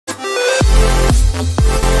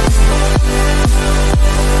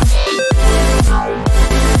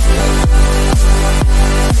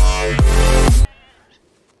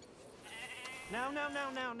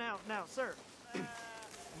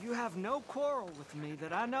quarrel with me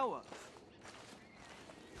that I know of.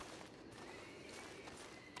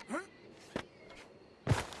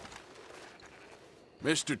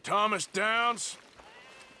 Mr. Thomas Downs?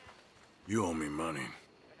 You owe me money.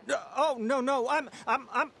 Oh, no, I'm...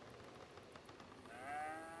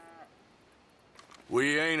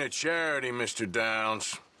 We ain't a charity, Mr.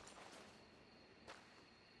 Downs.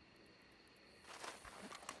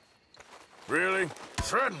 Really?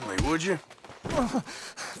 Threaten me, would you? Oh,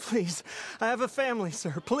 please, I have a family,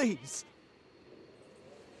 sir, please.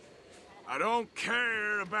 I don't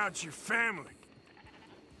care about your family.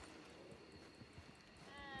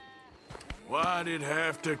 Why'd it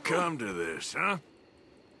have to come to this, huh?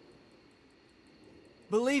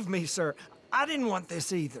 Believe me, sir, I didn't want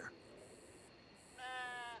this either.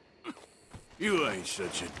 You ain't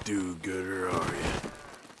such a do-gooder, are you?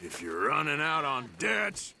 If you're running out on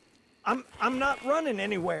debts... I'm not running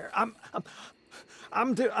anywhere.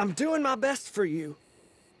 I'm doing my best for you.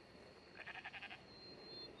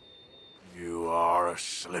 You are a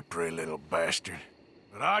slippery little bastard.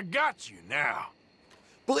 But I got you now.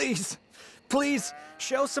 Please, please,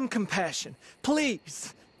 show some compassion.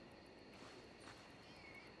 Please.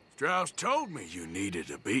 Strauss told me you needed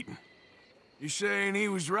a beating. You saying he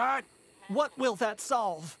was right? What will that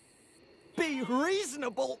solve? Be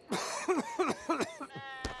reasonable.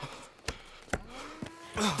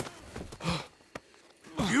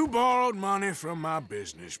 You borrowed money from my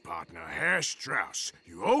business partner, Herr Strauss.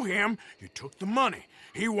 You owe him, you took the money.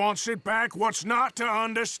 He wants it back, what's not to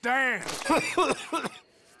understand?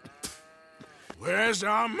 Where's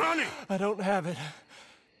our money? I don't have it.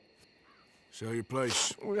 Sell your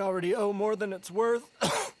place. We already owe more than it's worth.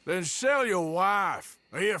 Then sell your wife,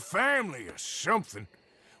 or your family, or something.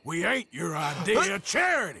 We ain't your idea of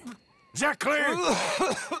charity. Is that clear?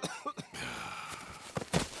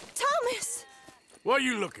 Thomas! What are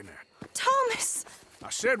you looking at? Thomas! I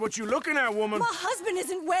said, what you looking at, woman? My husband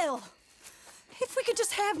isn't well. If we could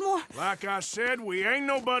just have more... Like I said, we ain't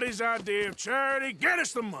nobody's idea of charity. Get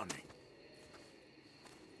us the money.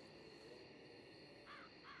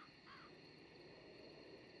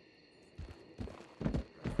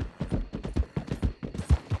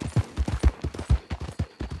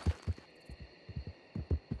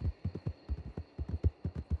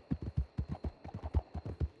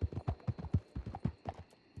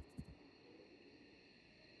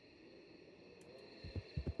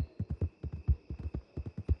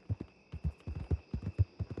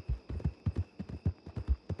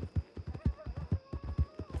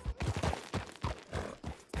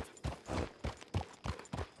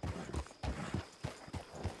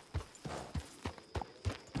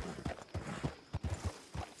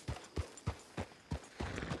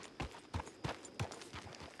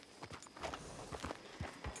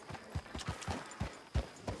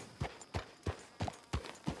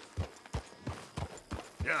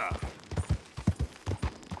 Yeah.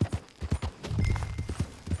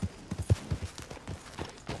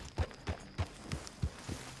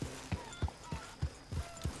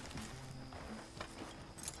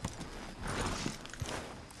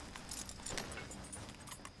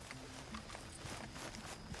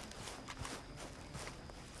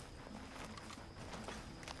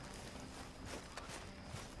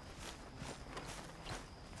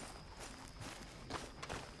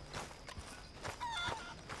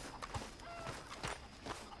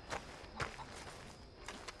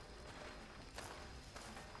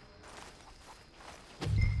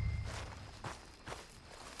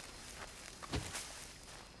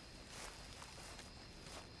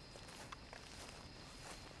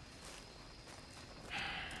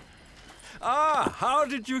 Ah, how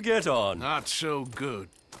did you get on? Not so good.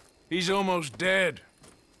 He's almost dead.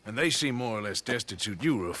 And they seem more or less destitute.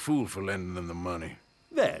 You were a fool for lending them the money.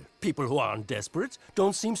 Well, people who aren't desperate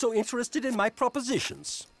don't seem so interested in my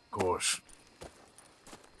propositions. Of course.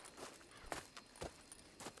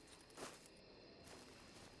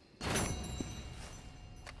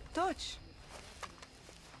 Dutch.